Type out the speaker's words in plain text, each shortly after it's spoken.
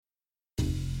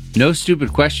No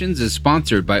Stupid Questions is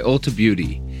sponsored by Ulta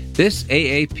Beauty. This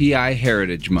AAPI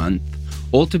Heritage Month,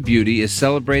 Ulta Beauty is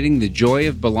celebrating the joy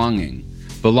of belonging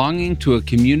to a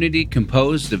community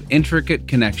composed of intricate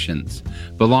connections,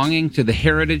 belonging to the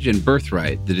heritage and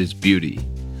birthright that is beauty.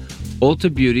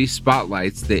 Ulta Beauty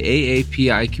spotlights the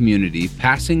AAPI community,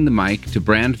 passing the mic to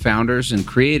brand founders and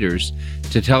creators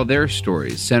to tell their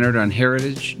stories centered on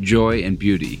heritage, joy, and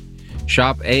beauty.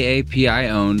 Shop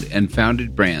AAPI-owned and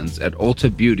founded brands at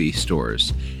Ulta Beauty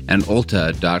stores and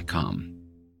ulta.com.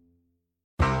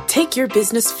 Take your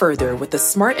business further with the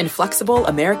smart and flexible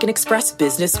American Express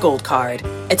Business Gold Card.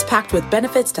 It's packed with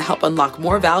benefits to help unlock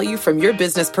more value from your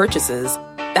business purchases.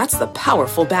 That's the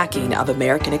powerful backing of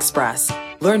American Express.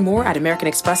 Learn more at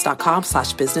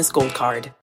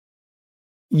americanexpress.com/businessgoldcard.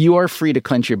 You are free to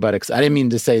clench your buttocks. I didn't mean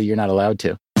to say you're not allowed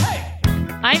to.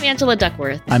 I'm Angela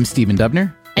Duckworth. I'm Stephen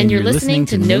Dubner. And you're listening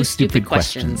to No Stupid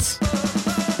Questions.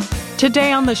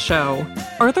 Today on the show,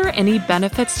 are there any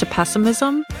benefits to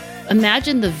pessimism?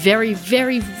 Imagine the very,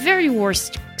 very, very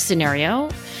worst scenario.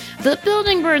 The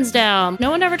building burns down.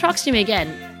 No one ever talks to me again.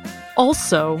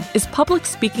 Also, is public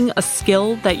speaking a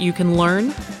skill that you can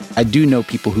learn? I do know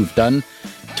people who've done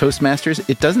Toastmasters.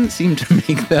 It doesn't seem to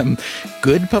make them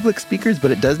good public speakers,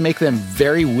 but it does make them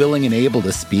very willing and able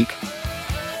to speak.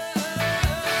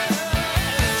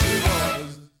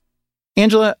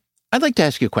 Angela, I'd like to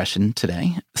ask you a question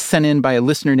today, sent in by a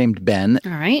listener named Ben.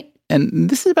 All right. And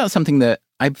this is about something that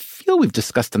I feel we've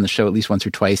discussed on the show at least once or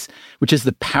twice, which is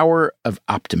the power of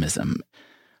optimism.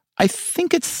 I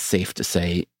think it's safe to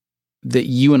say that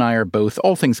you and I are both,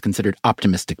 all things considered,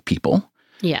 optimistic people.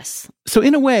 Yes. So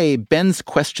in a way, Ben's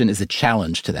question is a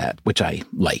challenge to that, which I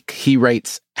like. He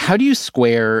writes, how do you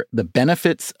square the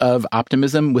benefits of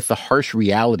optimism with the harsh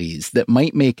realities that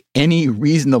might make any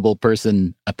reasonable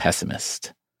person a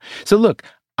pessimist? So look,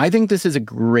 I think this is a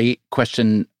great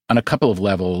question on a couple of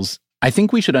levels. I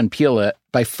think we should unpeel it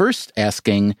by first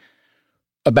asking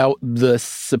about the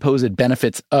supposed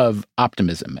benefits of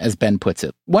optimism, as Ben puts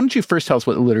it. Why don't you first tell us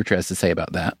what the literature has to say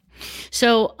about that?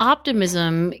 So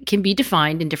optimism can be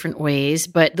defined in different ways,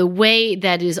 but the way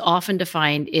that is often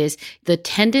defined is the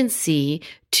tendency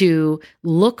to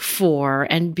look for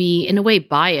and be, in a way,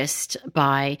 biased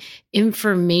by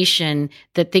information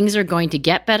that things are going to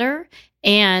get better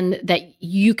and that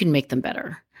you can make them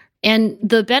better. And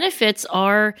the benefits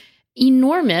are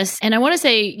enormous. And I want to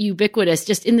say ubiquitous,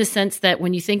 just in the sense that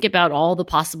when you think about all the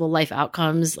possible life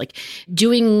outcomes, like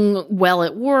doing well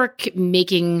at work,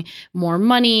 making more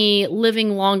money,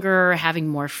 living longer, having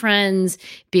more friends,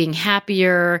 being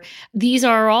happier, these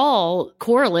are all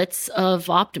correlates of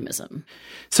optimism.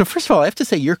 So first of all, I have to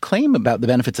say your claim about the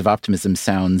benefits of optimism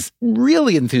sounds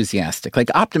really enthusiastic, like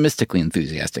optimistically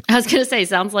enthusiastic. I was going to say,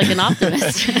 sounds like an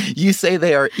optimist. You say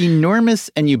they are enormous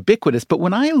and ubiquitous, but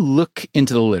when I look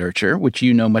into the literature, which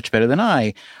you know much better than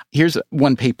I, here's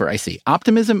one paper I see.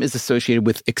 Optimism is associated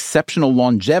with exceptional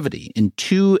longevity in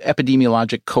 2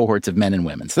 epidemiologic cohorts of men and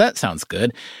women. So that sounds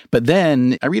good. But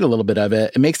then I read a little bit of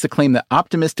it. It makes the claim that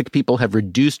optimistic people have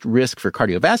reduced risk for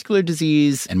cardiovascular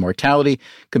disease and mortality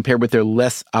compared with their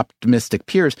less optimistic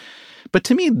peers. But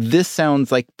to me, this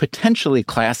sounds like potentially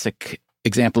classic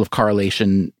example of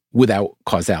correlation without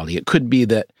causality. It could be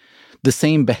that the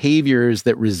same behaviors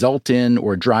that result in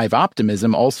or drive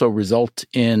optimism also result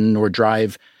in or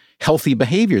drive healthy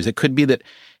behaviors. It could be that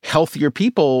healthier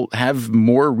people have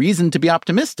more reason to be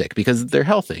optimistic because they're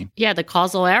healthy. Yeah, the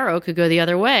causal arrow could go the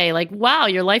other way. Like, wow,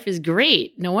 your life is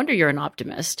great. No wonder you're an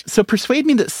optimist. So persuade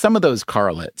me that some of those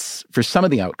correlates for some of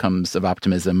the outcomes of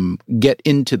optimism get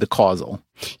into the causal.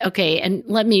 Okay, and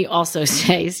let me also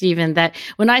say, Stephen, that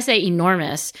when I say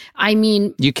enormous, I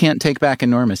mean... You can't take back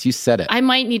enormous. You said it. I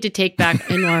might need to take back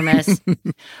enormous.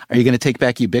 Are you going to take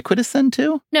back ubiquitous then,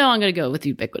 too? No, I'm going to go with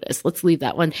ubiquitous. Let's leave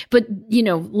that one. But,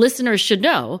 listeners should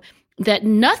know that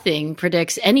nothing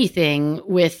predicts anything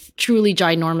with truly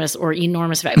ginormous or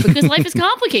enormous effects because life is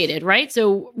complicated, right?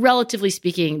 So relatively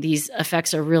speaking, these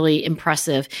effects are really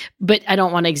impressive, but I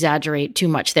don't want to exaggerate too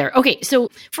much there. Okay,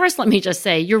 so first, let me just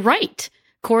say, you're right.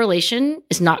 Correlation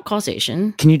is not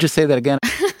causation. Can you just say that again?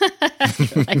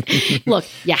 Look,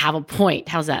 you have a point.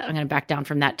 How's that? I'm going to back down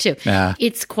from that too. Yeah.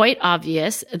 It's quite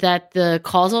obvious that the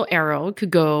causal arrow could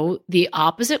go the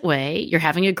opposite way. You're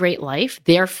having a great life,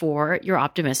 therefore you're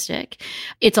optimistic.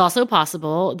 It's also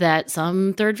possible that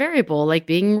some third variable, like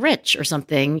being rich or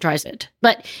something, drives it.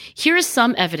 But here's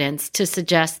some evidence to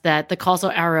suggest that the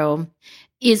causal arrow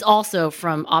is also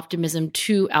from optimism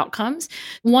to outcomes.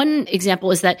 One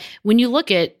example is that when you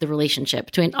look at the relationship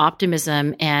between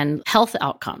optimism and health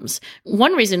outcomes,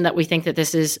 one reason that we think that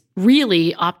this is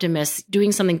really optimists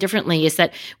doing something differently is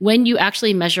that when you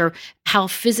actually measure how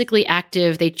physically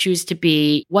active they choose to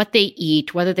be, what they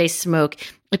eat, whether they smoke,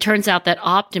 it turns out that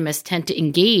optimists tend to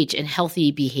engage in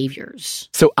healthy behaviors.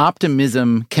 So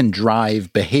optimism can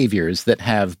drive behaviors that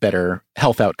have better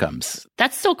health outcomes.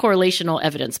 That's still correlational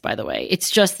evidence, by the way. It's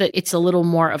just that it's a little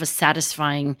more of a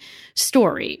satisfying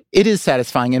story. It is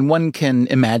satisfying, and one can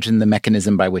imagine the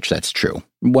mechanism by which that's true.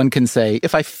 One can say,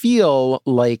 if I feel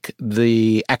like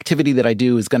the activity that I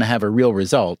do is going to have a real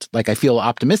result, like I feel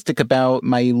optimistic about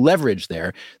my leverage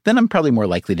there, then I'm probably more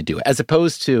likely to do it, as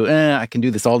opposed to, I can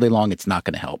do this all day long, it's not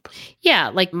going to help. Yeah,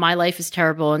 like my life is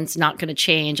terrible and it's not going to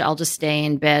change. I'll just stay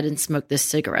in bed and smoke this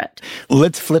cigarette.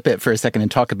 Let's flip it for a second and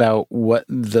talk about what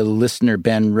the listener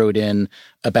Ben wrote in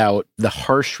about the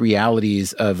harsh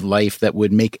realities of life that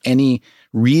would make any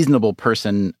reasonable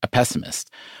person a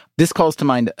pessimist. This calls to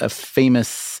mind a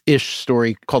famous-ish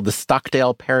story called the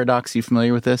Stockdale Paradox. You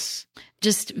familiar with this?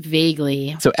 Just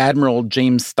vaguely. So Admiral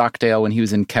James Stockdale, when he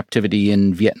was in captivity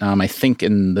in Vietnam, I think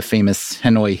in the famous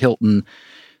Hanoi Hilton,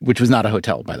 which was not a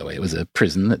hotel, by the way. It was a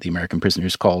prison that the American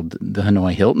prisoners called the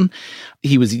Hanoi Hilton.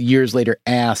 He was years later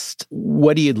asked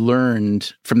what he had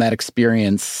learned from that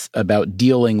experience about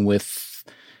dealing with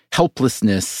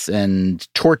helplessness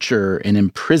and torture and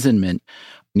imprisonment.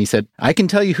 And he said, I can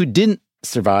tell you who didn't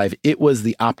survive. It was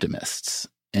the optimists.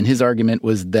 And his argument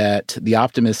was that the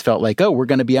optimists felt like, we're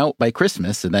going to be out by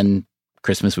Christmas. And then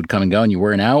Christmas would come and go and you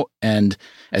weren't out. And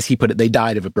as he put it, they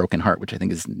died of a broken heart, which I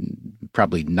think is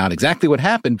probably not exactly what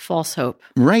happened. False hope.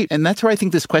 Right. And that's where I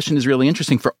think this question is really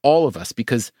interesting for all of us,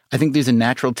 because I think there's a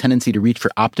natural tendency to reach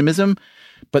for optimism,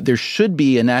 but there should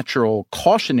be a natural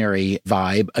cautionary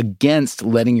vibe against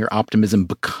letting your optimism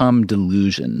become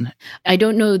delusion. I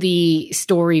don't know the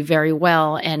story very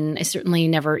well, and I certainly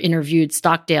never interviewed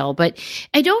Stockdale, but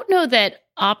I don't know that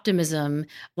optimism,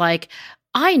 like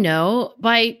I know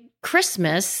by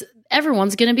Christmas,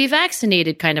 everyone's going to be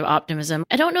vaccinated kind of optimism.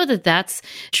 I don't know that that's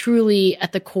truly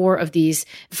at the core of these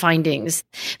findings.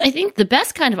 I think the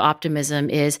best kind of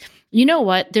optimism is, you know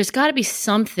what, there's got to be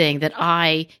something that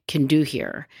I can do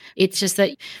here. It's just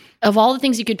that of all the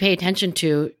things you could pay attention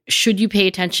to, should you pay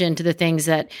attention to the things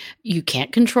that you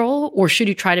can't control, or should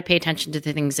you try to pay attention to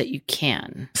the things that you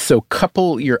can? So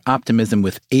couple your optimism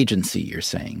with agency, you're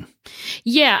saying.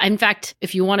 Yeah. In fact,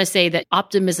 if you want to say that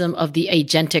optimism of the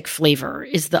agentic flavor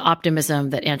is the optimism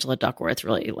that Angela Duckworth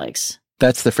really likes.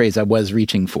 That's the phrase I was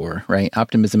reaching for, right?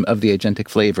 Optimism of the agentic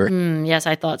flavor. Yes,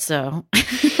 I thought so.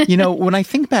 You know, when I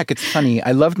think back, it's funny.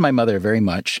 I loved my mother very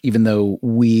much, even though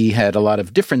we had a lot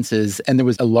of differences and there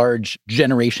was a large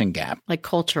generation gap. Like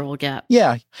cultural gap.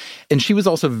 Yeah. And she was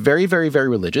also very, very, very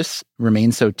religious,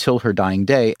 remained so till her dying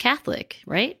day. Catholic,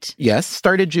 right? Yes.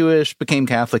 Started Jewish, became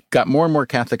Catholic, got more and more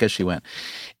Catholic as she went.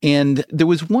 And there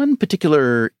was one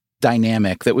particular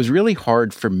dynamic that was really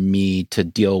hard for me to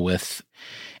deal with.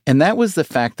 And that was the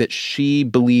fact that she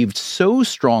believed so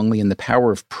strongly in the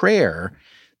power of prayer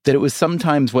that it was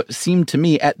sometimes what seemed to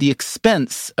me at the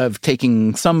expense of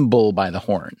taking some bull by the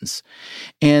horns.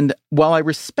 And while I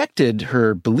respected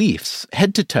her beliefs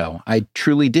head to toe, I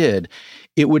truly did,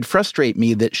 it would frustrate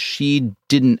me that she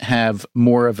didn't have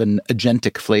more of an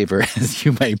agentic flavor, as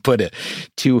you might put it,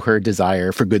 to her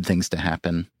desire for good things to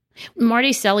happen.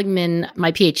 Marty Seligman,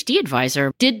 my PhD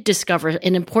advisor, did discover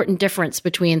an important difference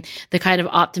between the kind of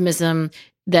optimism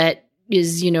that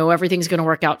is, everything's going to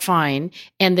work out fine,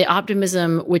 and the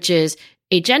optimism which is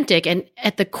agentic. And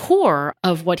at the core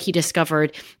of what he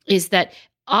discovered is that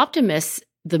optimists,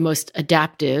 the most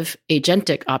adaptive,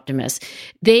 agentic optimists,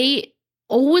 they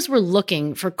always were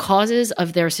looking for causes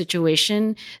of their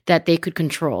situation that they could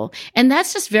control. And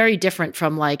that's just very different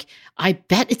from I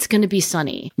bet it's going to be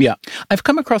sunny. Yeah. I've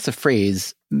come across a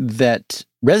phrase that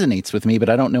resonates with me, but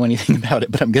I don't know anything about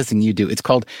it, but I'm guessing you do. It's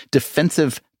called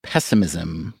defensive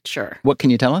pessimism. Sure. What can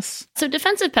you tell us? So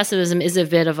defensive pessimism is a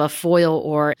bit of a foil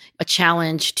or a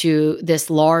challenge to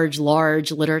this large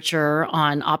literature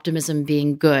on optimism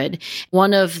being good.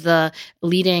 One of the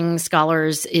leading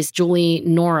scholars is Julie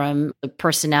Norham, a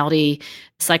personality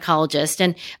psychologist,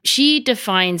 and she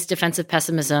defines defensive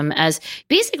pessimism as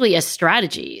basically a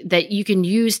strategy that you can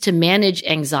use to manage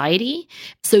anxiety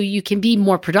so you can be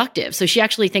more productive. So she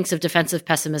actually thinks of defensive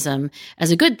pessimism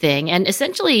as a good thing, and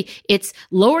essentially it's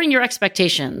lower lowering your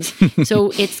expectations.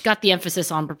 So it's got the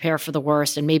emphasis on prepare for the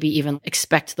worst and maybe even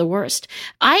expect the worst.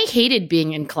 I hated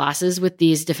being in classes with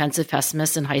these defensive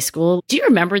pessimists in high school. Do you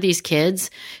remember these kids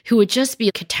who would just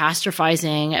be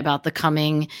catastrophizing about the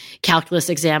coming calculus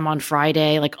exam on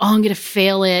Friday? Like, oh, I'm going to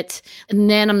fail it. And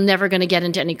then I'm never going to get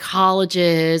into any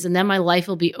colleges. And then my life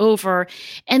will be over.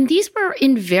 And these were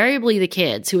invariably the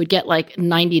kids who would get like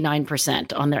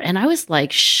 99% on there. And I was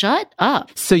like, shut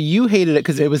up. So you hated it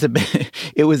because it was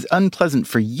it was unpleasant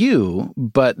for you,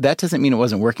 but that doesn't mean it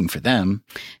wasn't working for them.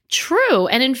 True.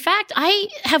 And in fact, I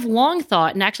have long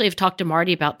thought, and actually I've talked to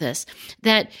Marty about this,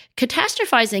 that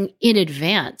catastrophizing in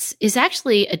advance is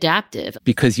actually adaptive.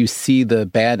 Because you see the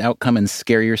bad outcome and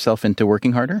scare yourself into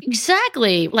working harder?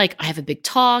 Exactly. Like, I have a big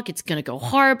talk, it's going to go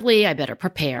horribly, I better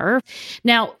prepare.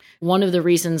 Now, one of the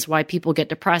reasons why people get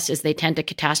depressed is they tend to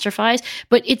catastrophize,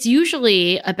 but it's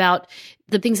usually about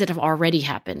the things that have already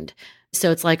happened. So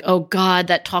it's like, oh God,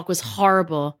 that talk was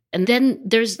horrible. And then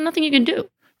there's nothing you can do.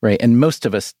 Right. And most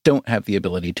of us don't have the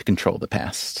ability to control the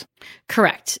past.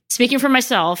 Correct. Speaking for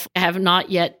myself, I have not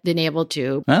yet been able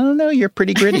to. I don't know. You're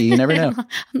pretty gritty. You never know. I'm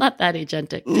not that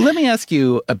agentic. Let me ask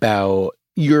you about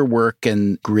your work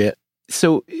and grit.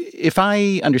 So if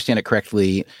I understand it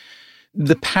correctly,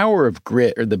 the power of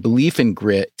grit or the belief in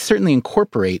grit certainly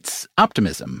incorporates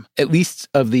optimism, at least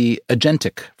of the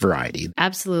agentic variety.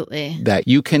 Absolutely. That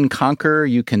you can conquer,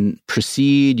 you can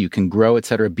proceed, you can grow, et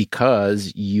cetera,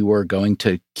 because you are going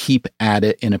to keep at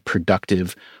it in a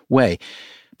productive way.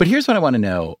 But here's what I want to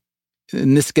know.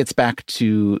 And this gets back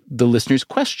to the listener's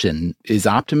question. Is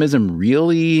optimism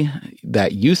really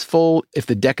that useful if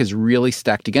the deck is really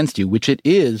stacked against you, which it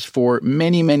is for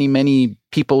many, many, many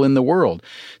people in the world?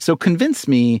 So convince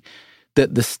me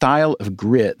that the style of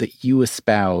grit that you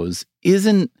espouse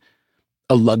isn't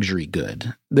a luxury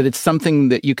good, that it's something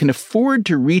that you can afford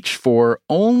to reach for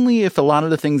only if a lot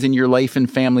of the things in your life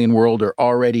and family and world are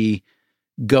already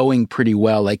going pretty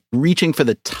well, like reaching for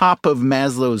the top of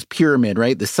Maslow's pyramid,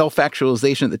 right? The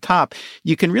self-actualization at the top.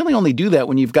 You can really only do that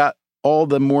when you've got all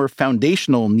the more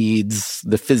foundational needs,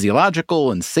 the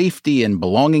physiological and safety and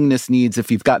belongingness needs. If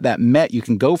you've got that met, you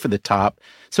can go for the top.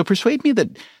 So persuade me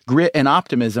that grit and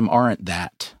optimism aren't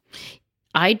that.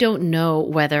 I don't know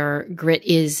whether grit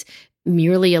is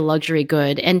merely a luxury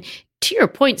good. And to your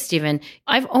point, Stephen,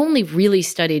 I've only really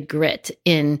studied grit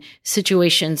in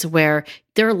situations where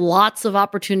there are lots of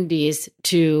opportunities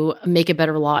to make a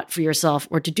better lot for yourself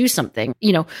or to do something.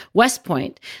 You know, West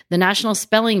Point, the National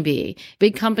Spelling Bee,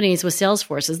 big companies with sales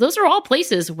forces, those are all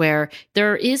places where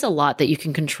there is a lot that you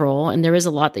can control and there is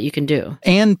a lot that you can do.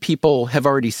 And people have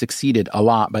already succeeded a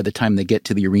lot by the time they get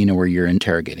to the arena where you're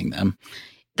interrogating them.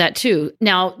 That too.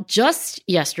 Now, just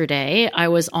yesterday, I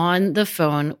was on the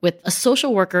phone with a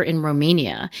social worker in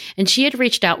Romania, and she had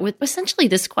reached out with essentially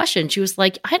this question. She was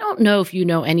like, I don't know if you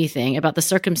know anything about the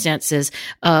circumstances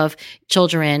of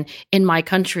children in my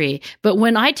country, but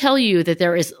when I tell you that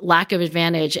there is lack of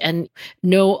advantage and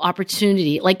no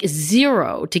opportunity, like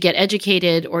zero to get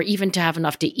educated or even to have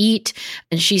enough to eat.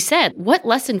 And she said, what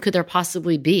lesson could there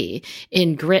possibly be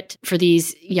in grit for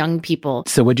these young people?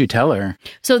 So what'd you tell her?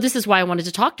 So this is why I wanted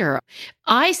to talk to her.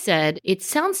 I said, it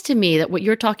sounds to me that what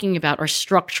you're talking about are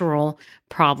structural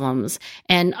problems.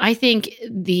 And I think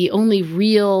the only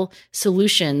real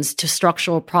solutions to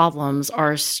structural problems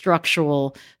are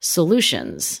structural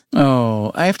solutions.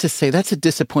 Oh, I have to say, that's a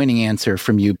disappointing answer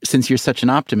from you. Since you're such an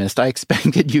optimist, I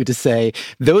expected you to say,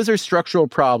 those are structural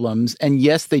problems. And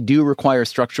yes, they do require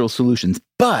structural solutions,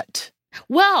 but...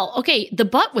 Well, okay, the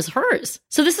but was hers.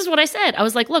 So this is what I said. I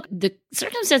was like, look, the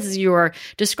circumstances you are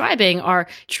describing are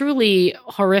truly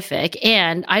horrific.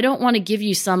 And I don't want to give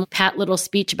you some pat little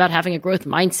speech about having a growth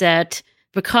mindset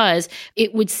because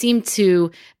it would seem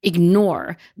to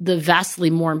ignore the vastly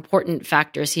more important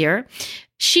factors here.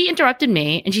 She interrupted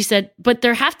me and she said, but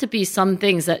there have to be some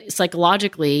things that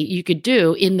psychologically you could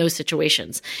do in those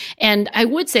situations. And I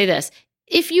would say this.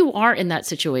 If you are in that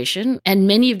situation, and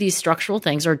many of these structural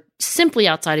things are simply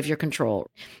outside of your control,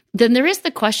 then there is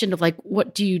the question of like,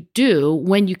 what do you do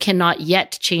when you cannot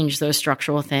yet change those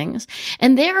structural things?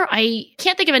 And there, I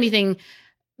can't think of anything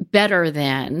better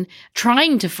than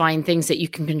trying to find things that you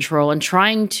can control and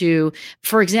trying to,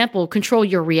 for example, control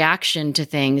your reaction to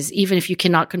things, even if you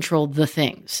cannot control the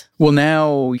things. Well,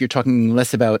 now you're talking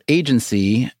less about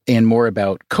agency and more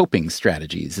about coping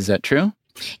strategies. Is that true?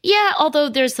 Yeah, although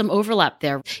there's some overlap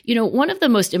there. One of the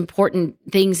most important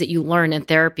things that you learn in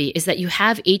therapy is that you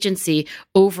have agency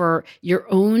over your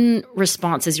own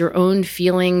responses, your own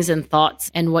feelings and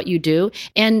thoughts and what you do.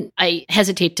 And I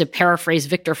hesitate to paraphrase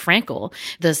Viktor Frankl,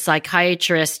 the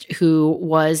psychiatrist who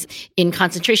was in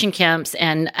concentration camps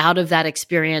and out of that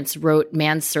experience wrote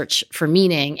Man's Search for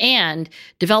Meaning and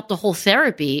developed a whole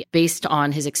therapy based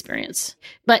on his experience.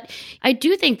 But I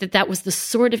do think that that was the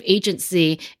sort of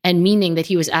agency and meaning that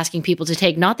he was asking people to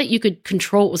take. Not that you could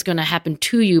control what was going to happen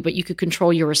to you, but you could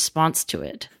control your response to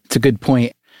it. It's a good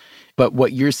point. But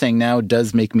what you're saying now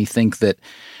does make me think that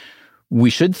we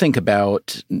should think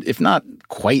about, if not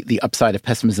quite the upside of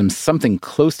pessimism, something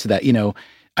close to that.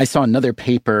 I saw another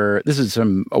paper, this was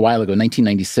from a while ago,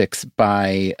 1996,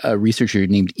 by a researcher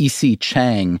named E.C.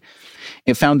 Chang.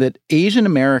 It found that Asian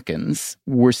Americans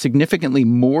were significantly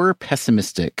more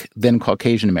pessimistic than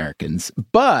Caucasian Americans,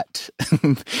 but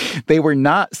they were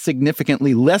not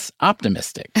significantly less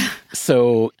optimistic.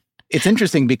 So it's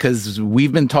interesting because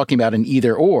we've been talking about an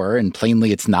either or, and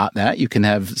plainly it's not that. You can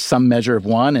have some measure of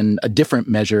one and a different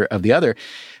measure of the other.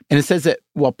 And it says that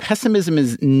while pessimism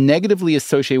is negatively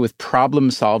associated with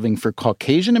problem solving for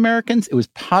Caucasian Americans, it was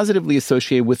positively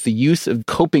associated with the use of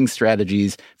coping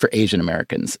strategies for Asian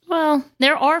Americans. Well,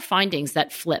 there are findings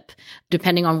that flip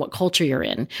depending on what culture you're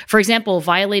in. For example,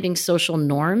 violating social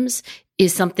norms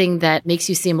is something that makes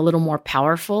you seem a little more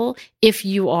powerful if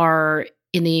you are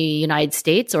in the United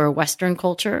States or a Western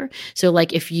culture. So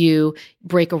like if you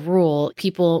break a rule,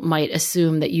 people might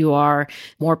assume that you are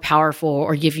more powerful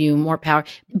or give you more power.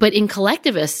 But in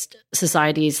collectivist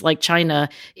societies like China,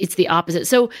 it's the opposite.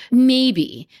 So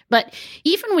maybe, but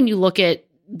even when you look at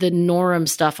the Norum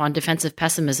stuff on defensive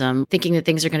pessimism, thinking that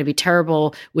things are going to be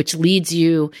terrible, which leads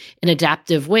you in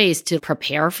adaptive ways to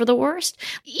prepare for the worst.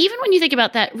 Even when you think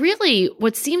about that, really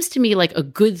what seems to me like a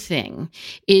good thing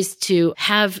is to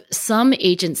have some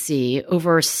agency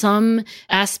over some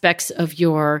aspects of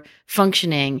your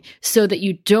functioning so that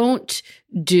you don't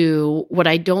do what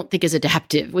I don't think is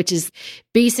adaptive, which is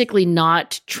basically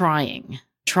not trying.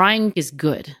 Trying is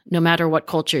good, no matter what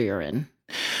culture you're in.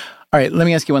 All right, let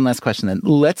me ask you one last question then.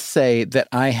 Let's say that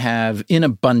I have in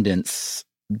abundance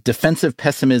defensive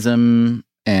pessimism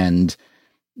and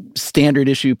standard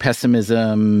issue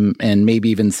pessimism and maybe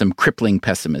even some crippling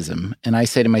pessimism. And I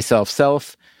say to myself,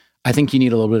 self, I think you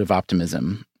need a little bit of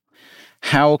optimism.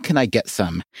 How can I get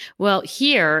some? Well,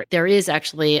 here, there is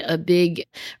actually a big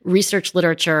research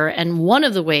literature. And one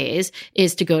of the ways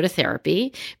is to go to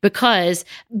therapy because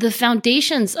the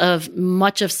foundations of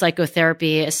much of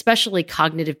psychotherapy, especially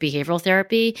cognitive behavioral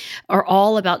therapy, are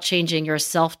all about changing your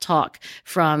self-talk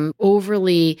from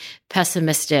overly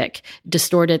pessimistic,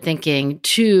 distorted thinking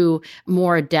to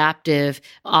more adaptive,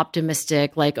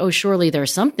 optimistic, like, oh, surely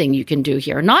there's something you can do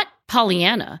here. Not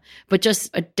Pollyanna, but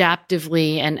just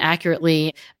adaptively and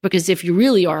accurately, because if you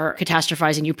really are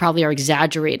catastrophizing, you probably are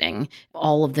exaggerating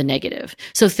all of the negative.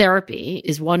 So therapy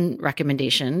is one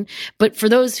recommendation. But for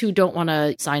those who don't want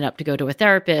to sign up to go to a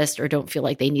therapist or don't feel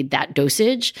like they need that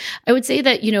dosage, I would say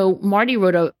that, Marty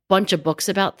wrote a bunch of books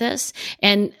about this.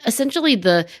 And essentially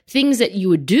the things that you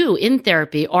would do in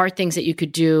therapy are things that you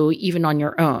could do even on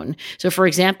your own. So for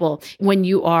example, when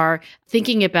you are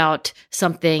thinking about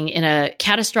something in a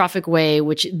catastrophic way,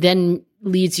 which then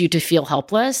leads you to feel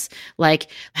helpless, like,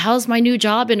 how's my new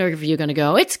job interview going to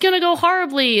go? It's going to go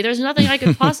horribly. There's nothing I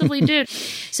could possibly do.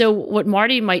 So what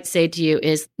Marty might say to you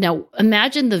is, now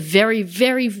imagine the very,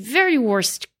 very, very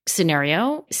worst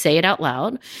scenario, say it out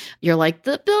loud. You're like,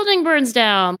 the building burns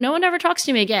down. No one ever talks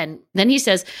to me again. Then he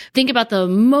says, think about the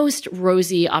most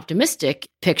rosy, optimistic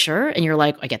picture. And you're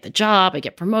like, I get the job, I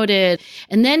get promoted.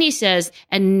 And then he says,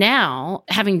 and now,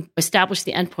 having established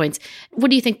the endpoints, what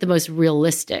do you think the most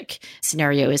realistic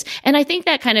scenario is? And I think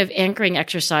that kind of anchoring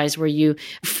exercise where you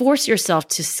force yourself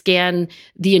to scan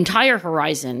the entire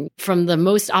horizon from the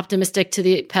most optimistic to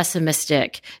the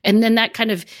pessimistic. And then that kind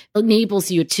of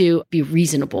enables you to be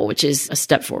reasonable, which is a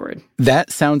step forward.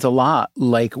 That sounds a lot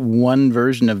like one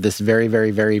version of this very,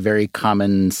 very, very, very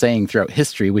common saying throughout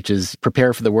history, which is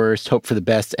prepare for the worst, hope for the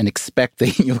best, and expect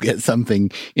that you'll get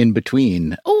something in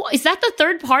between. Oh, is that the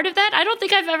third part of that? I don't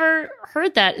think I've ever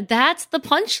heard that. That's the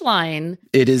punchline.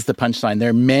 It is the punchline. There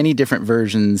are many different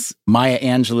versions. Maya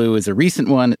Angelou is a recent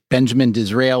one. Benjamin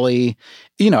Disraeli.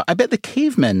 I bet the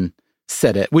cavemen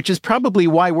said it, which is probably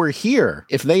why we're here.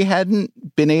 If they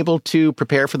hadn't been able to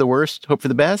prepare for the worst, hope for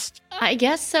the best. I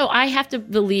guess so. I have to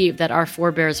believe that our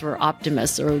forebears were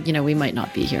optimists, or, we might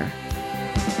not be here.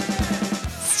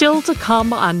 Still to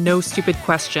come on No Stupid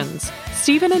Questions,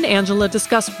 Stephen and Angela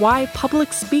discuss why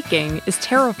public speaking is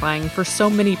terrifying for so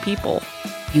many people.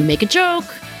 You make a joke,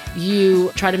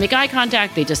 You try to make eye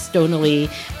contact, they just stonily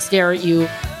stare at you.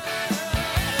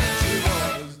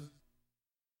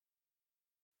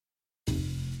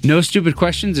 No Stupid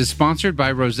Questions is sponsored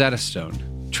by Rosetta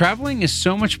Stone. Traveling is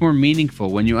so much more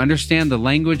meaningful when you understand the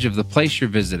language of the place you're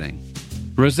visiting.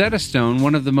 Rosetta Stone,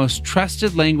 one of the most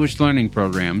trusted language learning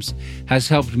programs, has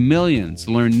helped millions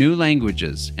learn new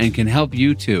languages and can help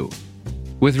you too.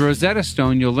 With Rosetta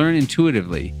Stone, you'll learn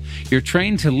intuitively. You're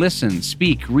trained to listen,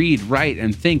 speak, read, write,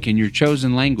 and think in your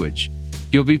chosen language.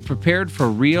 You'll be prepared for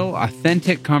real,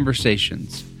 authentic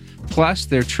conversations. Plus,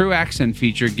 their True Accent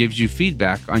feature gives you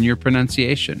feedback on your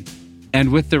pronunciation.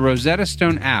 And with the Rosetta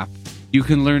Stone app, you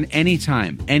can learn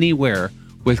anytime, anywhere,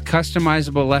 with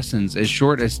customizable lessons as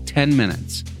short as 10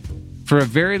 minutes. For a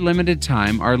very limited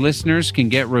time, our listeners can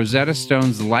get Rosetta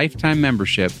Stone's lifetime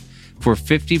membership for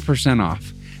 50%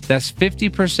 off. That's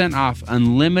 50% off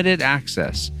unlimited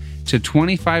access to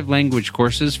 25 language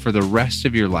courses for the rest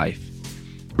of your life.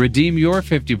 Redeem your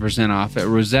 50% off at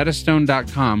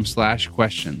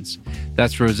rosettastone.com/questions.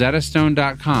 That's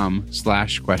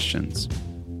rosettastone.com/questions.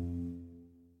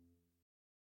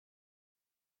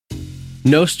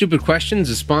 No Stupid Questions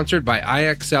is sponsored by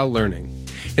IXL Learning.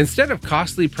 Instead of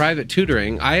costly private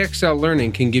tutoring, IXL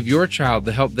Learning can give your child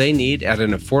the help they need at an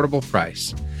affordable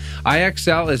price.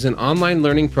 IXL is an online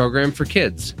learning program for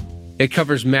kids. It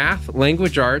covers math,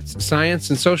 language arts,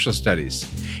 science, and social studies.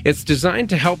 It's designed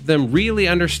to help them really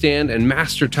understand and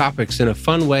master topics in a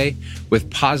fun way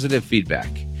with positive feedback.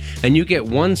 And you get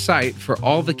one site for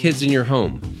all the kids in your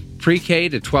home, pre-K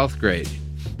to 12th grade.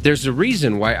 There's a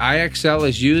reason why IXL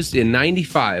is used in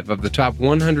 95 of the top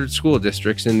 100 school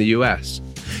districts in the U.S.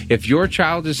 If your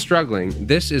child is struggling,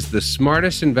 this is the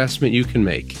smartest investment you can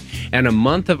make. And a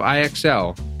month of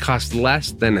IXL costs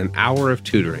less than an hour of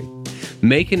tutoring.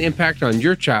 Make an impact on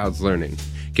your child's learning.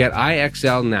 Get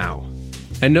IXL now.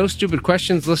 And No Stupid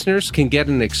Questions listeners can get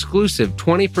an exclusive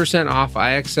 20% off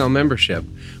IXL membership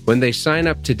when they sign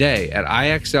up today at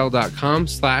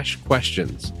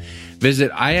IXL.com/questions.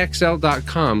 Visit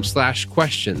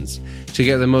IXL.com/questions to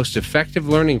get the most effective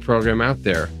learning program out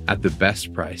there at the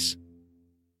best price.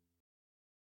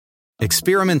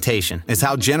 Experimentation is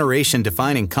how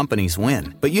generation-defining companies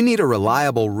win. But you need a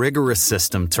reliable, rigorous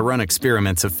system to run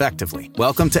experiments effectively.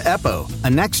 Welcome to EPO, a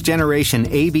next-generation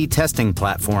A/B testing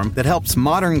platform that helps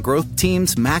modern growth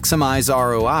teams maximize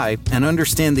ROI and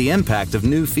understand the impact of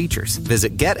new features.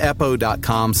 Visit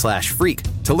getepo.com/freak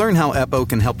to learn how EPO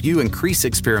can help you increase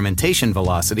experimentation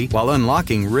velocity while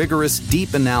unlocking rigorous,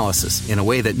 deep analysis in a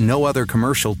way that no other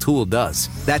commercial tool does.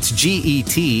 That's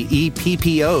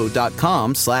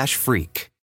GETEPPO.com/freak.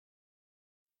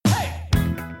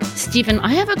 Stephen,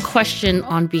 I have a question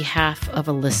on behalf of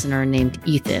a listener named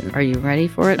Ethan. Are you ready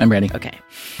for it? I'm ready. Okay.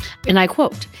 And I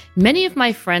quote, "Many of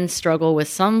my friends struggle with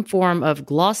some form of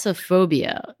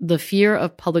glossophobia, the fear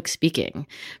of public speaking.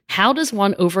 How does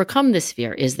one overcome this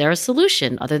fear? Is there a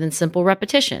solution other than simple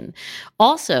repetition?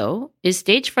 Also, is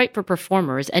stage fright for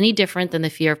performers any different than the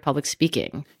fear of public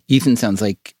speaking?" Ethan sounds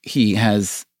like he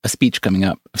has a speech coming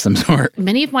up of some sort.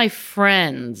 Many of my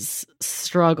friends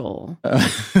struggle.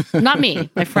 Not me,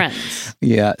 my friends.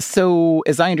 Yeah. So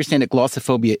as I understand it,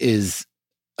 glossophobia is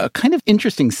a kind of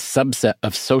interesting subset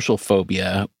of social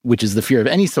phobia, which is the fear of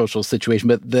any social situation,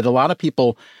 but that a lot of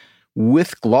people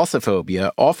with glossophobia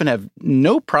often have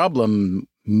no problem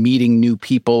meeting new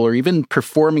people or even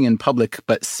performing in public,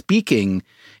 but speaking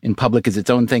in public is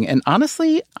its own thing. And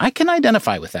honestly, I can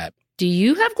identify with that. Do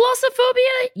you have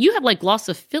glossophobia? You have like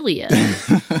glossophilia.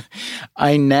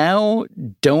 I now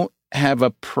don't have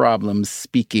a problem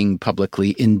speaking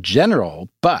publicly in general,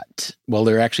 but, well,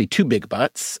 there are actually two big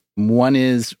buts. One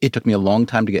is it took me a long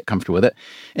time to get comfortable with it.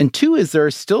 And two is there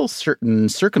are still certain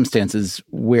circumstances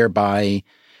whereby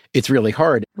it's really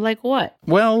hard. Like what?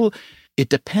 Well, it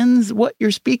depends what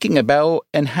you're speaking about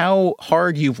and how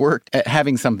hard you've worked at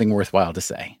having something worthwhile to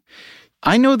say.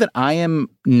 I know that I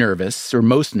am nervous or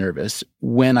most nervous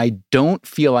when I don't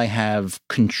feel I have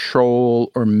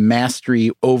control or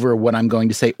mastery over what I'm going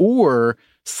to say or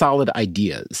solid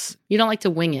ideas. You don't like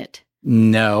to wing it.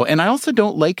 No. And I also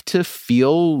don't like to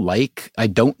feel like I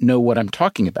don't know what I'm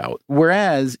talking about.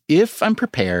 Whereas if I'm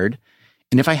prepared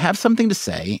and if I have something to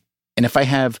say and if I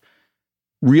have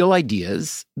real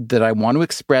ideas that I want to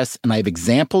express and I have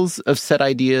examples of said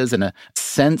ideas and a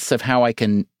sense of how I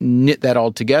can knit that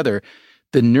all together,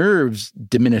 the nerves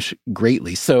diminish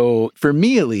greatly. So for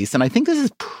me, at least, and I think this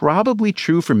is probably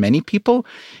true for many people,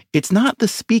 it's not the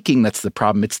speaking that's the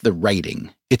problem. It's the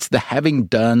writing. It's the having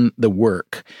done the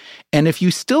work. And if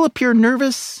you still appear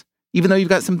nervous, even though you've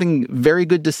got something very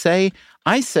good to say,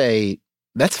 I say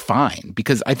that's fine,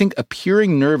 because I think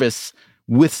appearing nervous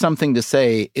with something to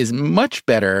say is much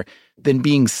better than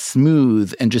being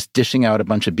smooth and just dishing out a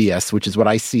bunch of BS, which is what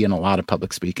I see in a lot of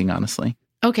public speaking, honestly.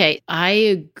 Okay, I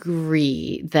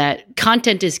agree that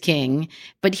content is king.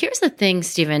 But here's the thing,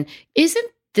 Stephen,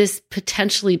 isn't this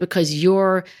potentially because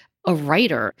you're a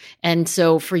writer? And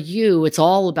so for you, it's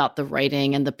all about the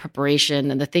writing and the preparation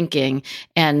and the thinking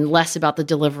and less about the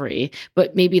delivery.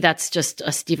 But maybe that's just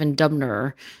a Stephen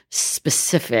Dubner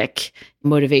specific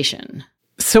motivation.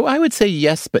 So I would say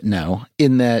yes, but no,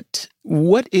 in that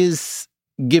what is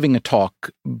giving a talk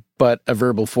but a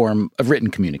verbal form of written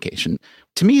communication?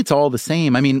 To me, it's all the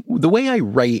same. I mean, the way I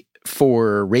write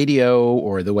for radio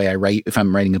or the way I write if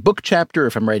I'm writing a book chapter,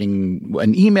 if I'm writing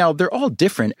an email, they're all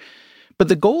different. But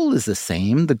the goal is the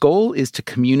same. The goal is to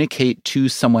communicate to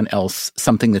someone else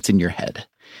something that's in your head.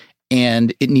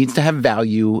 And it needs to have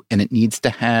value, and it needs to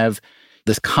have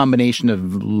this combination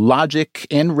of logic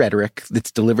and rhetoric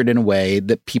that's delivered in a way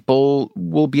that people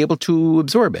will be able to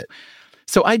absorb it.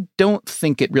 So I don't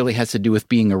think it really has to do with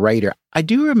being a writer. I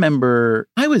do remember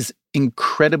I was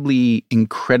incredibly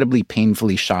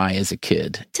painfully shy as a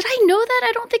kid. Did I know that?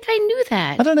 I don't think I knew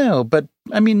that. I don't know, but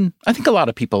I mean, I think a lot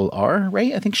of people are,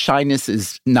 right? I think shyness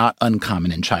is not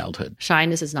uncommon in childhood.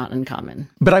 Shyness is not uncommon.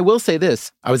 But I will say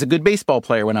this, I was a good baseball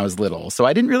player when I was little, so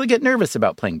I didn't really get nervous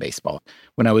about playing baseball.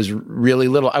 When I was really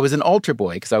little, I was an altar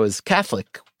boy because I was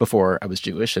Catholic before I was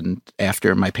Jewish and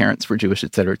after my parents were Jewish,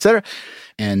 et cetera, et cetera.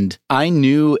 And I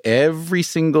knew every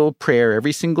single prayer,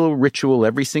 every single ritual,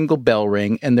 every single bell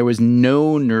ring, and there was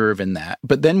no nerve in that.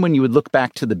 But then when you would look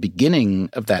back to the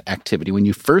beginning of that activity, when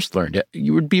you first learned it,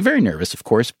 you would be very nervous, of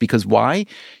course, because why?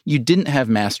 You didn't have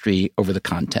mastery over the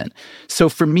content. So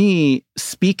for me,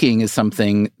 speaking is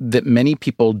something that many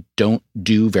people don't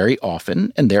do very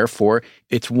often, and therefore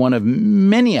it's one of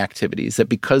many activities that,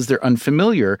 because they're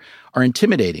unfamiliar, are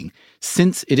intimidating.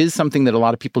 Since it is something that a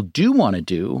lot of people do want to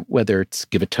do, whether it's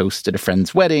give a toast at a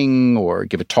friend's wedding or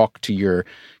give a talk to your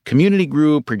community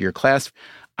group or your class,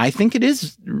 I think it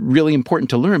is really important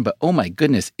to learn. But oh my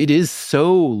goodness, it is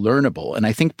so learnable. And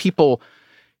I think people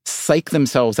psych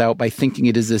themselves out by thinking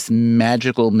it is this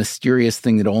magical, mysterious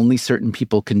thing that only certain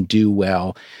people can do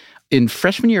well. In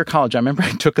freshman year of college, I remember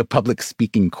I took a public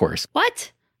speaking course.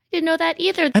 What? Didn't know that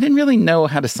either. I didn't really know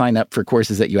how to sign up for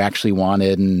courses that you actually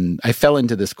wanted, and I fell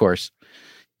into this course.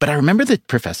 But I remember the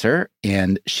professor,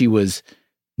 and she was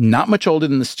not much older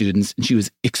than the students, and she was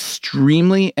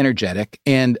extremely energetic.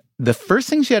 And the first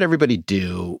thing she had everybody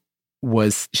do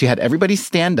was she had everybody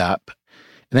stand up,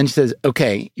 and then she says,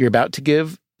 okay, you're about to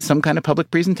give some kind of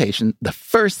public presentation. The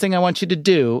first thing I want you to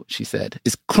do, she said,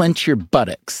 is clench your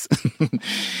buttocks.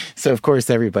 So, of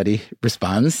course, everybody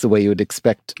responds the way you would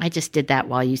expect. I just did that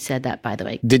while you said that, by the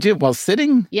way. Did you? While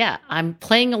sitting? Yeah, I'm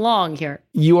playing along here.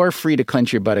 You are free to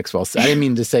clench your buttocks while sitting. I didn't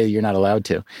mean to say you're not allowed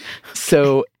to.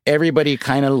 So everybody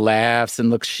kind of laughs and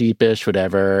looks sheepish,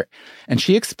 whatever. And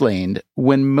she explained,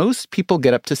 when most people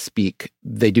get up to speak,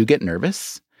 they do get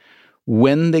nervous.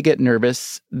 When they get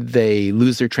nervous, they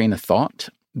lose their train of thought.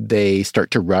 They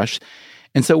start to rush.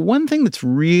 And so one thing that's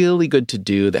really good to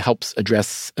do that helps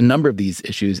address a number of these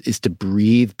issues is to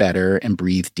breathe better and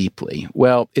breathe deeply.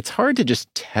 Well, it's hard to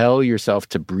just tell yourself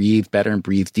to breathe better and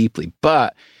breathe deeply,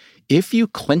 but if you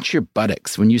clench your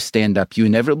buttocks when you stand up, you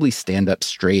inevitably stand up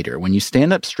straighter. When you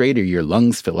stand up straighter, your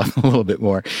lungs fill up a little bit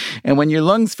more. And when your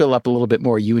lungs fill up a little bit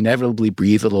more, you inevitably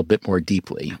breathe a little bit more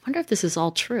deeply. I wonder if this is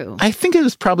all true. I think it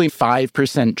was probably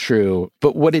 5% true.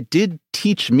 But what it did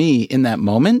teach me in that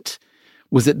moment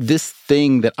was that this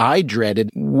thing that I dreaded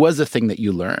was a thing that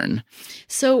you learn.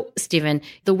 So, Stephen,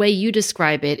 the way you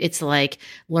describe it, it's like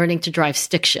learning to drive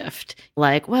stick shift.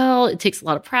 Like, well, it takes a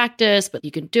lot of practice, but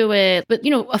you can do it. But,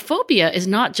 a phobia is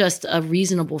not just a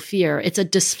reasonable fear. It's a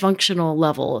dysfunctional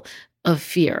level of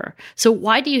fear. So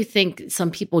why do you think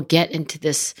some people get into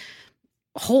this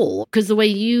hole? Because the way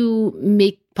you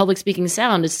make public speaking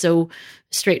sound is so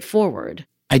straightforward.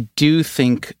 I do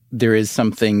think there is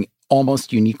something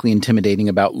almost uniquely intimidating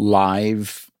about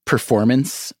live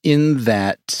performance in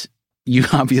that you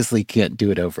obviously can't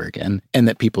do it over again and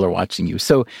that people are watching you.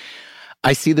 So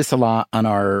I see this a lot on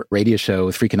our radio show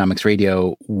with Freakonomics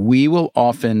Radio. We will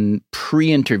often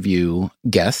pre-interview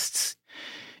guests,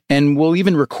 and we'll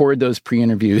even record those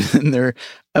pre-interviews, and they're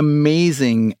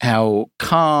amazing how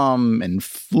calm and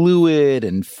fluid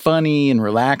and funny and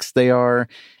relaxed they are.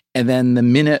 And then the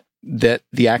minute that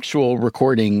the actual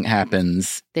recording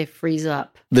happens, they freeze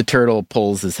up. The turtle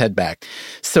pulls his head back.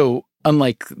 So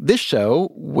unlike this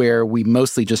show, where we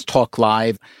mostly just talk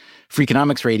live,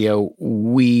 Freakonomics Radio,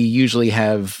 we usually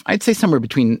have, I'd say somewhere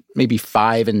between maybe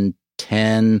 5 and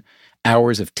 10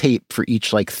 hours of tape for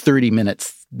each 30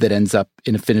 minutes that ends up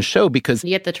in a finished show because...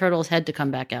 You get the turtle's head to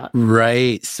come back out.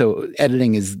 Right. So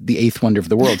editing is the eighth wonder of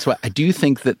the world. So I do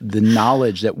think that the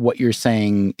knowledge that what you're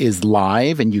saying is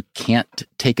live and you can't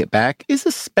take it back is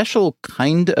a special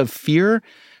kind of fear.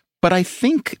 But I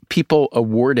think people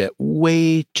award it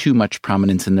way too much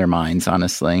prominence in their minds,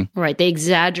 honestly. Right. They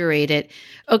exaggerate it.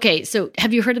 Okay. So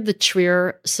have you heard of the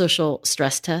Trier social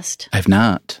stress test? I've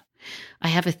not. I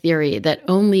have a theory that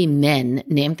only men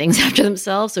name things after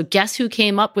themselves. So guess who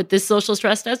came up with this social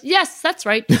stress test? Yes, that's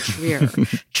right, Trier.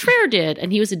 Trier did,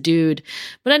 and he was a dude.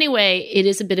 But anyway, it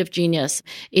is a bit of genius.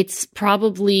 It's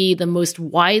probably the most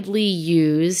widely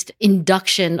used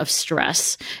induction of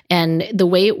stress. And the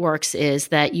way it works is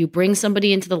that you bring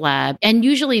somebody into the lab, and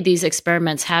usually these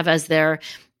experiments have as their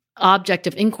object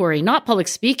of inquiry, not public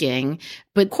speaking,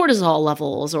 but cortisol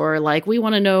levels, or we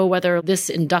want to know whether this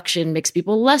induction makes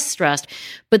people less stressed.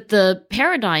 But the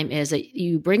paradigm is that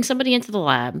you bring somebody into the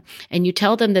lab and you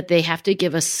tell them that they have to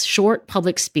give a short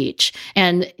public speech.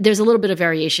 And there's a little bit of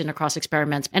variation across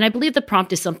experiments. And I believe the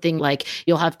prompt is something like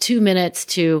you'll have 2 minutes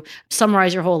to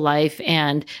summarize your whole life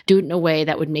and do it in a way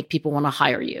that would make people want to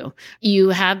hire you. You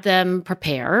have them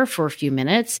prepare for a few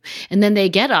minutes, and then they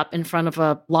get up in front of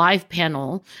a live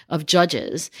panel of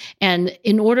judges. And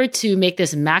in order to make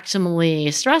this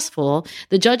maximally stressful,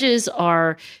 the judges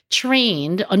are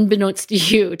trained, unbeknownst to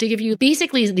you, to give you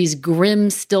basically these grim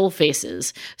still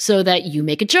faces so that you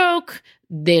make a joke.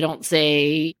 They don't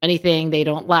say anything. They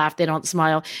don't laugh. They don't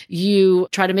smile. You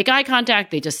try to make eye contact.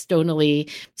 They just stonily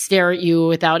stare at you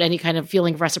without any kind of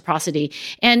feeling of reciprocity.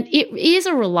 And it is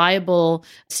a reliable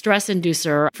stress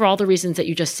inducer for all the reasons that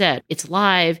you just said. It's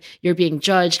live. You're being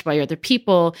judged by other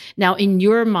people. Now, in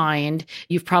your mind,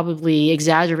 you've probably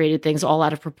exaggerated things all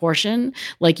out of proportion.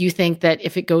 You think that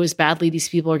if it goes badly, these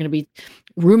people are going to be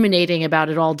ruminating about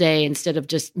it all day instead of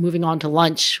just moving on to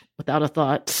lunch without a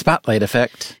thought. Spotlight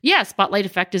effect. Yeah, spotlight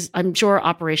effect is, I'm sure,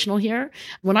 operational here.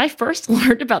 When I first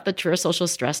learned about the Trier social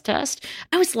stress test,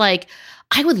 I was like,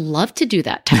 I would love to do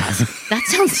that task. That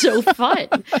sounds so fun.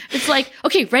 It's like,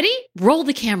 okay, ready? Roll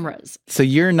the cameras. So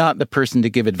you're not the person to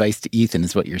give advice to Ethan,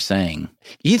 is what you're saying.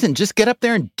 Ethan, just get up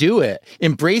there and do it.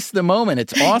 Embrace the moment.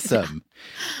 It's awesome.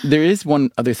 There is one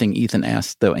other thing Ethan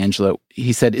asked, though, Angela.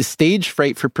 He said, is stage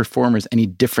fright for performers any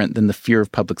different than the fear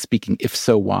of public speaking? If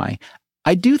so, why?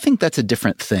 I do think that's a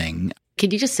different thing.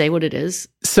 Can you just say what it is?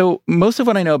 So most of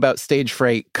what I know about stage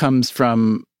fright comes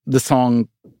from the song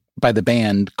by the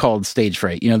band called Stage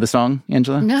Fright. You know the song,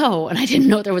 Angela? No, and I didn't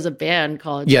know there was a band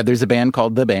called... Yeah, there's a band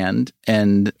called The Band,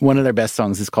 and one of their best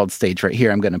songs is called Stage Fright.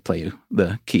 Here, I'm going to play you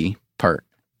the key part.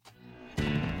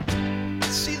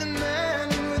 See the man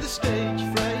with the stage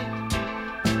fright,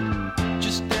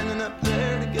 just standing up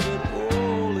there to give it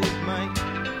all his might.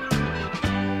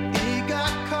 He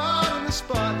got caught in the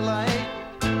spotlight,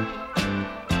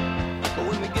 but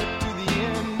when we get to the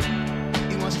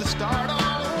end, he wants to start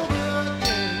all over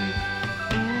again.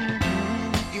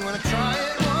 You want to try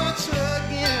it once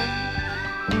again.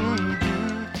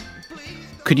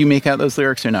 Could you make out those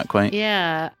lyrics or not quite?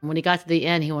 Yeah. When he got to the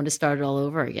end, he wanted to start it all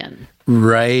over again.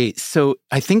 Right. So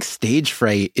I think stage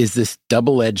fright is this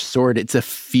double-edged sword. It's a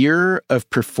fear of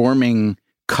performing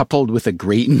coupled with a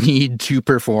great need to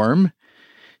perform.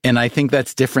 And I think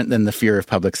that's different than the fear of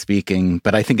public speaking,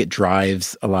 but I think it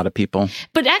drives a lot of people.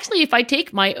 But actually, if I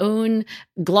take my own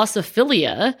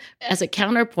glossophilia as a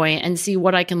counterpoint and see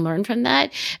what I can learn from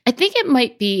that, I think it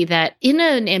might be that in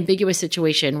an ambiguous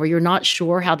situation where you're not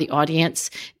sure how the audience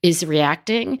is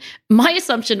reacting, my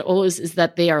assumption always is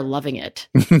that they are loving it.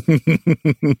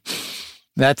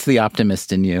 That's the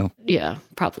optimist in you. Yeah,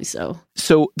 probably so.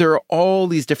 So there are all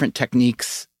these different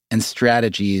techniques and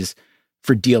strategies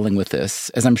for dealing with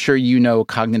this. As I'm sure you know,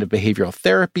 cognitive behavioral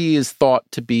therapy is thought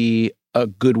to be a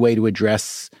good way to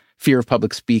address fear of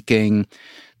public speaking.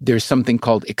 There's something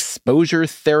called exposure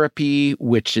therapy,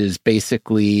 which is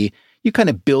basically you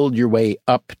kind of build your way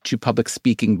up to public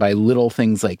speaking by little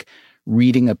things like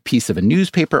reading a piece of a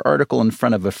newspaper article in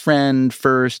front of a friend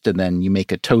first, and then you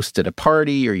make a toast at a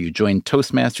party or you join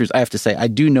Toastmasters. I have to say, I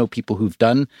do know people who've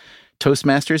done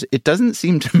Toastmasters. It doesn't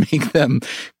seem to make them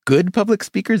good public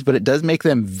speakers, but it does make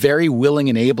them very willing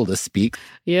and able to speak.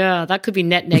 Yeah, that could be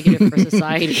net negative for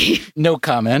society. No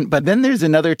comment. But then there's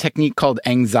another technique called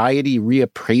anxiety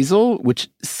reappraisal, which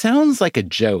sounds like a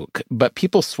joke, but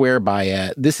people swear by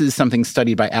it. This is something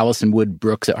studied by Alison Wood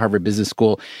Brooks at Harvard Business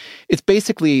School. It's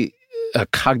basically a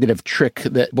cognitive trick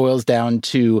that boils down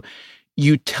to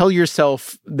you tell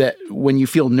yourself that when you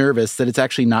feel nervous, that it's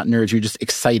actually not nerves. You're just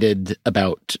excited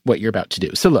about what you're about to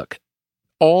do. So look,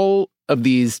 all of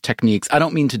these techniques, I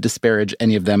don't mean to disparage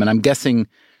any of them. And I'm guessing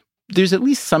there's at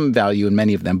least some value in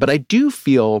many of them. But I do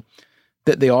feel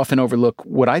that they often overlook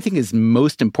what I think is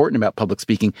most important about public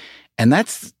speaking, and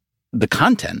that's the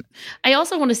content. I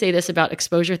also want to say this about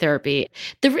exposure therapy.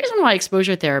 The reason why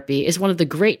exposure therapy is one of the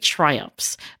great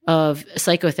triumphs of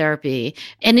psychotherapy,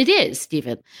 and it is,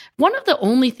 Stephen, one of the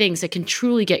only things that can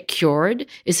truly get cured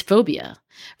is phobia.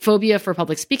 Phobia for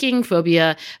public speaking,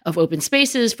 phobia of open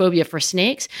spaces, phobia for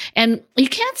snakes. And you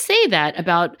can't say that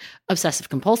about obsessive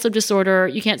compulsive disorder.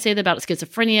 You can't say that about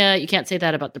schizophrenia. You can't say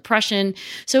that about depression.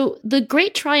 So the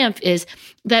great triumph is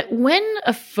that when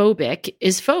a phobic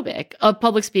is phobic of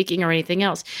public speaking or anything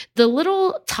else, the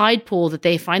little tide pool that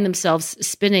they find themselves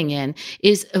spinning in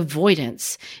is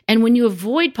avoidance. And when you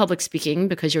avoid public speaking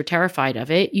because you're terrified of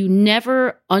it, you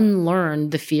never unlearn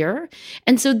the fear.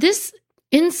 And so this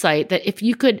insight that if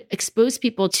you could expose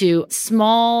people to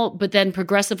small but then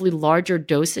progressively larger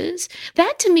doses,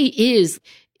 that to me is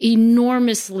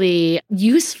enormously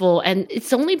useful. And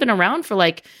it's only been around for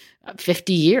like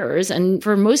 50 years. And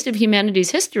for most of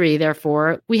humanity's history,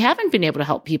 therefore, we haven't been able to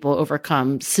help people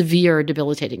overcome severe,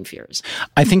 debilitating fears.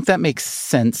 I think that makes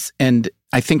sense. And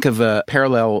I think of a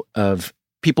parallel of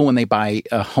people when they buy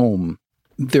a home.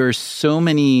 There are so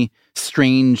many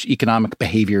strange economic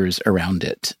behaviors around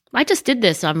it. I just did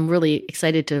this. I'm really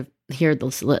excited to hear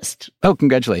this list. Oh,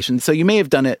 congratulations. So you may have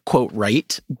done it, quote,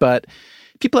 right, but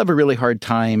people have a really hard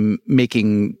time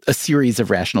making a series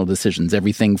of rational decisions,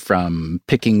 everything from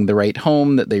picking the right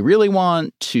home that they really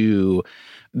want to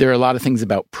there are a lot of things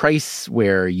about price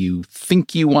where you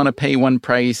think you want to pay one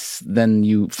price, then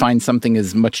you find something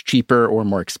is much cheaper or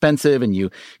more expensive, and you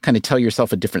kind of tell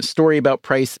yourself a different story about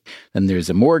price. Then there's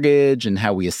a mortgage and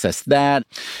how we assess that.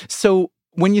 So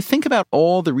when you think about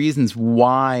all the reasons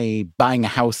why buying a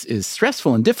house is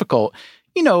stressful and difficult,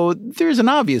 you know, there's an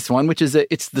obvious one, which is that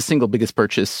it's the single biggest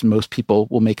purchase most people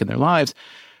will make in their lives.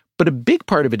 But a big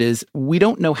part of it is we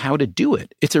don't know how to do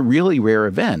it. It's a really rare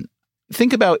event.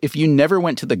 Think about if you never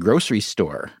went to the grocery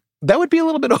store. That would be a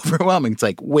little bit overwhelming. It's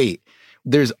like, wait,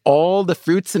 there's all the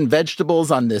fruits and vegetables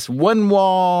on this one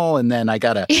wall, and then I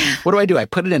gotta, what do? I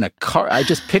put it in a cart. I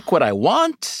just pick what I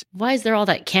want. Why is there all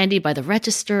that candy by the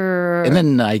register? And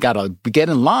then I gotta get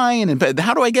in line, and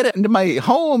how do I get it into my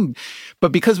home?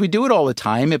 But because we do it all the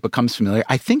time, it becomes familiar.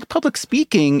 I think public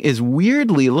speaking is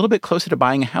weirdly a little bit closer to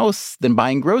buying a house than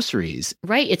buying groceries.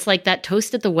 Right. It's like that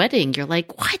toast at the wedding. You're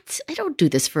like, what? I don't do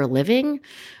this for a living.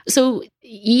 So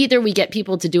either we get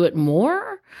people to do it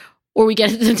more, or we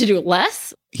get them to do it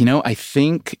less? You know, I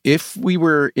think if we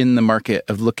were in the market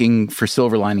of looking for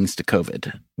silver linings to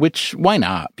COVID, which why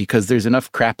not? Because there's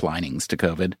enough crap linings to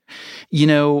COVID. You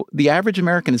know, the average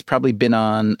American has probably been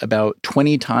on about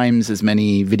 20 times as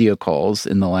many video calls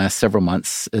in the last several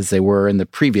months as they were in the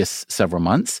previous several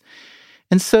months.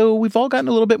 And so we've all gotten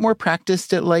a little bit more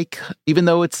practiced at, like, even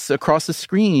though it's across a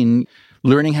screen,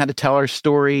 learning how to tell our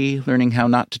story, learning how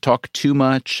not to talk too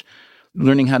much,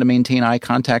 learning how to maintain eye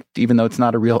contact, even though it's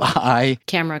not a real eye.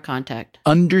 Camera contact.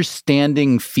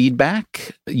 Understanding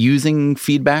feedback, using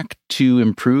feedback to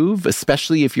improve,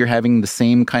 especially if you're having the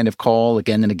same kind of call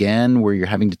again and again, where you're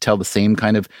having to tell the same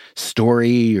kind of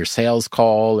story or sales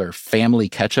call or family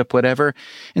catch-up, whatever.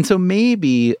 And so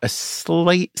maybe a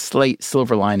slight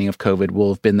silver lining of COVID will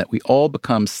have been that we all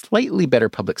become slightly better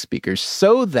public speakers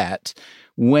so that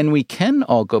when we can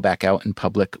all go back out in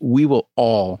public, we will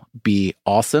all be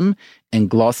awesome, and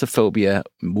glossophobia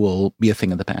will be a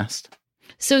thing of the past.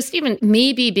 So, Stephen,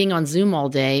 maybe being on Zoom all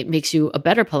day makes you a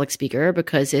better public speaker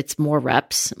because it's more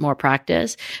reps, more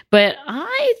practice. But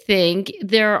I think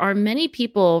there are many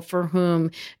people for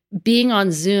whom being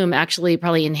on Zoom actually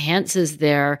probably enhances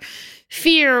their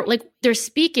fear, like they're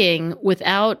speaking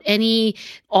without any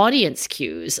audience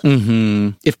cues.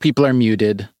 Mm-hmm. If people are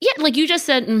muted. Yeah, like you just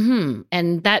said,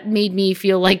 and that made me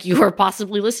feel like you were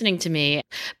possibly listening to me.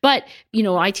 But, you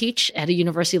know, I teach at a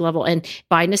university level, and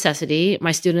by necessity,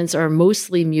 my students are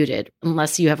mostly muted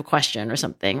unless you have a question or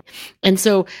something. And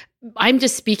so I'm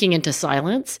just speaking into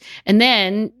silence. And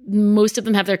then most of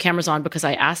them have their cameras on because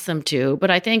I asked them to.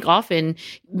 But I think often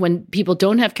when people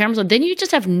don't have cameras on, then you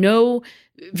just have no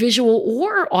visual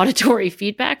or auditory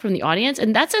feedback from the audience.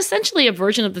 And that's essentially a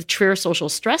version of the Trier social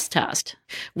stress test,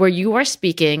 where you are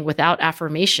speaking without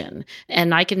affirmation.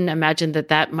 And I can imagine that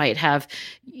that might have,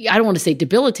 I don't want to say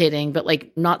debilitating, but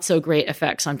like not so great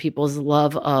effects on people's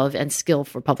love of and skill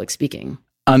for public speaking.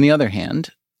 On the other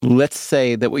hand, let's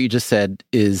say that what you just said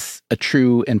is a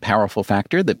true and powerful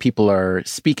factor, that people are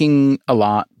speaking a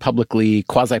lot publicly,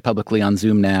 quasi-publicly on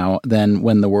Zoom now. Then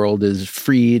when the world is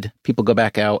freed, people go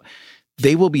back out.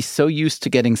 They will be so used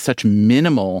to getting such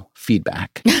minimal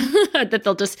feedback that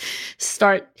they'll just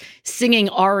start singing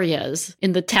arias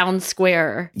in the town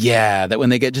square. Yeah, that when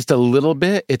they get just a little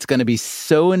bit, it's going to be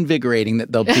so invigorating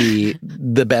that they'll be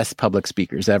the best public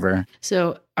speakers ever.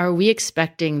 So are we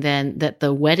expecting then that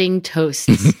the wedding toasts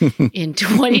in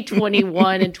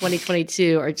 2021 and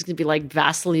 2022 are just going to be like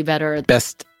vastly better?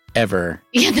 Best ever.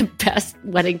 Yeah, the best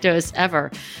wedding toast ever.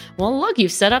 Well, look,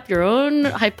 you've set up your own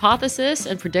hypothesis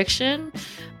and prediction.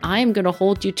 I am going to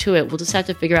hold you to it. We'll just have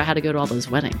to figure out how to go to all those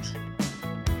weddings.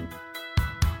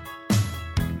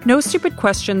 No Stupid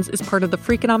Questions is part of the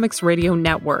Freakonomics Radio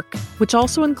Network, which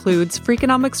also includes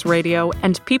Freakonomics Radio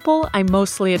and People I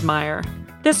Mostly Admire.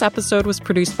 This episode was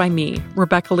produced by me,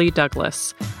 Rebecca Lee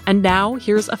Douglas. And now,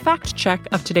 here's a fact check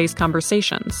of today's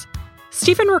conversations.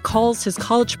 Stephen recalls his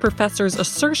college professor's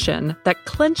assertion that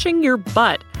clenching your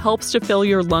butt helps to fill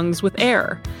your lungs with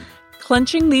air.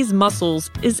 Clenching these muscles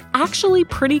is actually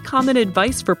pretty common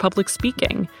advice for public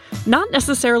speaking, not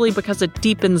necessarily because it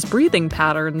deepens breathing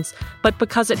patterns, but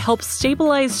because it helps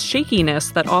stabilize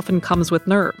shakiness that often comes with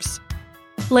nerves.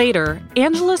 Later,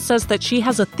 Angela says that she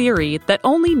has a theory that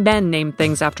only men name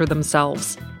things after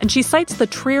themselves, and she cites the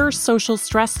Trier social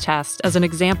stress test as an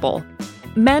example.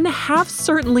 Men have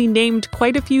certainly named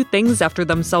quite a few things after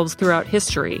themselves throughout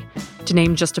history. To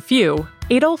name just a few,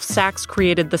 Adolf Sax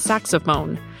created the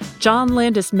saxophone, John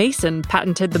Landis Mason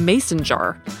patented the mason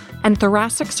jar, and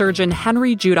thoracic surgeon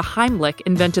Henry Judah Heimlich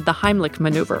invented the Heimlich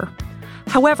maneuver.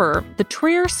 However, the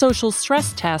Trier social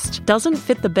stress test doesn't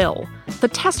fit the bill. The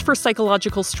test for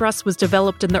psychological stress was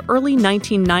developed in the early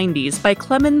 1990s by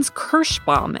Clemens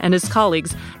Kirschbaum and his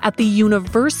colleagues at the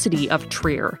University of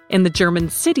Trier in the German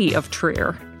city of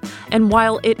Trier. And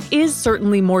while it is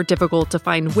certainly more difficult to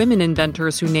find women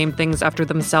inventors who name things after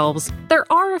themselves,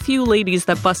 there are a few ladies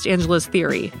that bust Angela's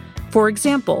theory. For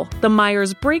example, the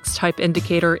Myers-Briggs type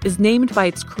indicator is named by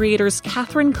its creators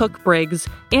Catherine Cook Briggs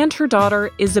and her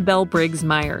daughter Isabel Briggs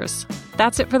Myers.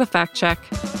 That's it for the fact check.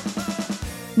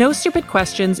 No Stupid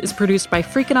Questions is produced by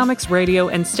Freakonomics Radio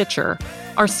and Stitcher.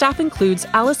 Our staff includes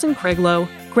Allison Craiglow,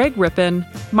 Greg Rippin,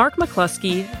 Mark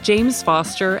McCluskey, James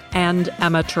Foster, and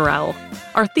Emma Terrell.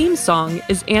 Our theme song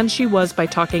is And She Was by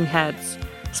Talking Heads.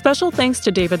 Special thanks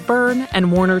to David Byrne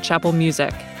and Warner Chappell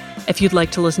Music. If you'd like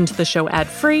to listen to the show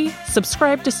ad-free,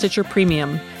 subscribe to Stitcher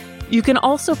Premium. You can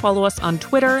also follow us on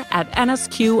Twitter at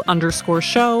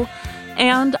NSQ_show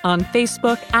and on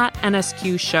Facebook at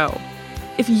NSQ Show.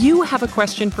 If you have a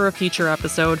question for a future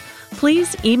episode,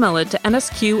 please email it to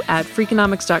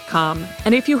nsq@freakonomics.com.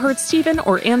 And if you heard Stephen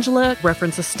or Angela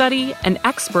reference a study, an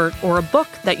expert, or a book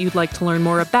that you'd like to learn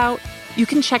more about, you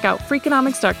can check out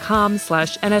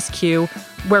freakonomics.com/NSQ,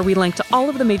 where we link to all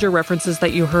of the major references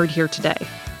that you heard here today.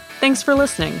 Thanks for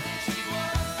listening.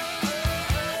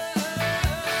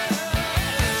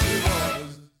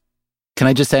 Can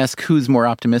I just ask who's more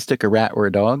optimistic, a rat or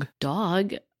a dog?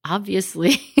 Dog,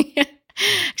 obviously. Because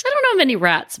I don't know many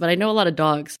rats, but I know a lot of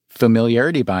dogs.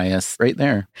 Familiarity bias right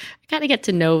there. I gotta get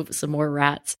to know some more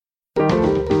rats.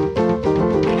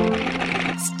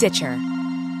 Stitcher.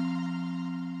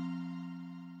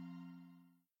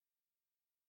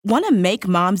 Want to make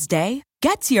Mom's Day?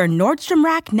 Get to your Nordstrom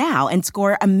Rack now and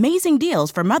score amazing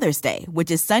deals for Mother's Day, which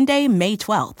is Sunday, May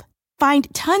 12th.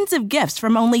 Find tons of gifts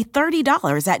from only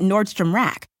 $30 at Nordstrom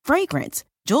Rack. Fragrance,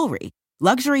 jewelry,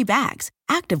 luxury bags,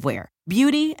 activewear,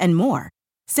 beauty, and more.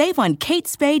 Save on Kate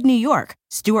Spade New York,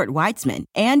 Stuart Weitzman,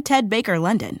 and Ted Baker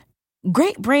London.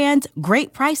 Great brands,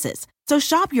 great prices. So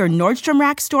shop your Nordstrom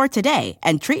Rack store today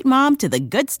and treat Mom to the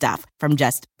good stuff from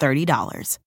just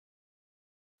 $30.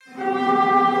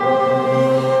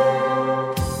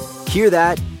 Hear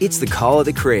that? It's the call of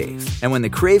the Crave. And when the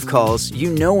Crave calls, you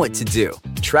know what to do.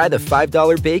 Try the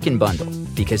 $5 Bacon Bundle,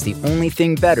 because the only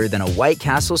thing better than a White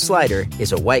Castle slider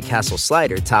is a White Castle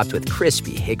slider topped with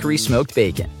crispy hickory smoked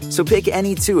bacon. So pick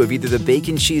any two of either the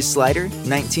Bacon Cheese Slider,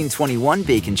 1921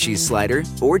 Bacon Cheese Slider,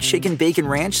 or Chicken Bacon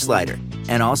Ranch Slider.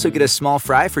 And also get a small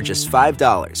fry for just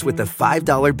 $5 with the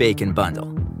 $5 Bacon Bundle.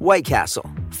 White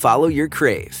Castle. Follow your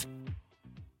Crave.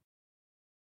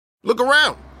 Look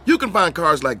around. You can find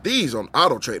cars like these on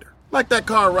AutoTrader, like that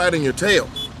car right in your tail.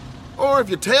 Or if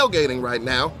you're tailgating right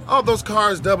now, all those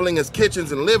cars doubling as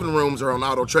kitchens and living rooms are on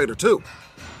AutoTrader too.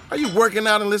 Are you working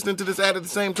out and listening to this ad at the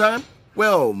same time?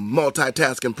 Well,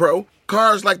 multitasking pro,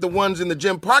 cars like the ones in the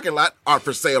gym parking lot are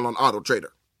for sale on AutoTrader.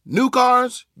 New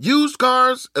cars, used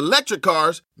cars, electric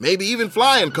cars, maybe even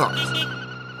flying cars.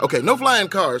 Okay, no flying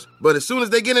cars, but as soon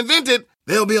as they get invented,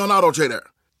 they'll be on AutoTrader.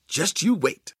 Just you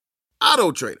wait.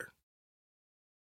 AutoTrader.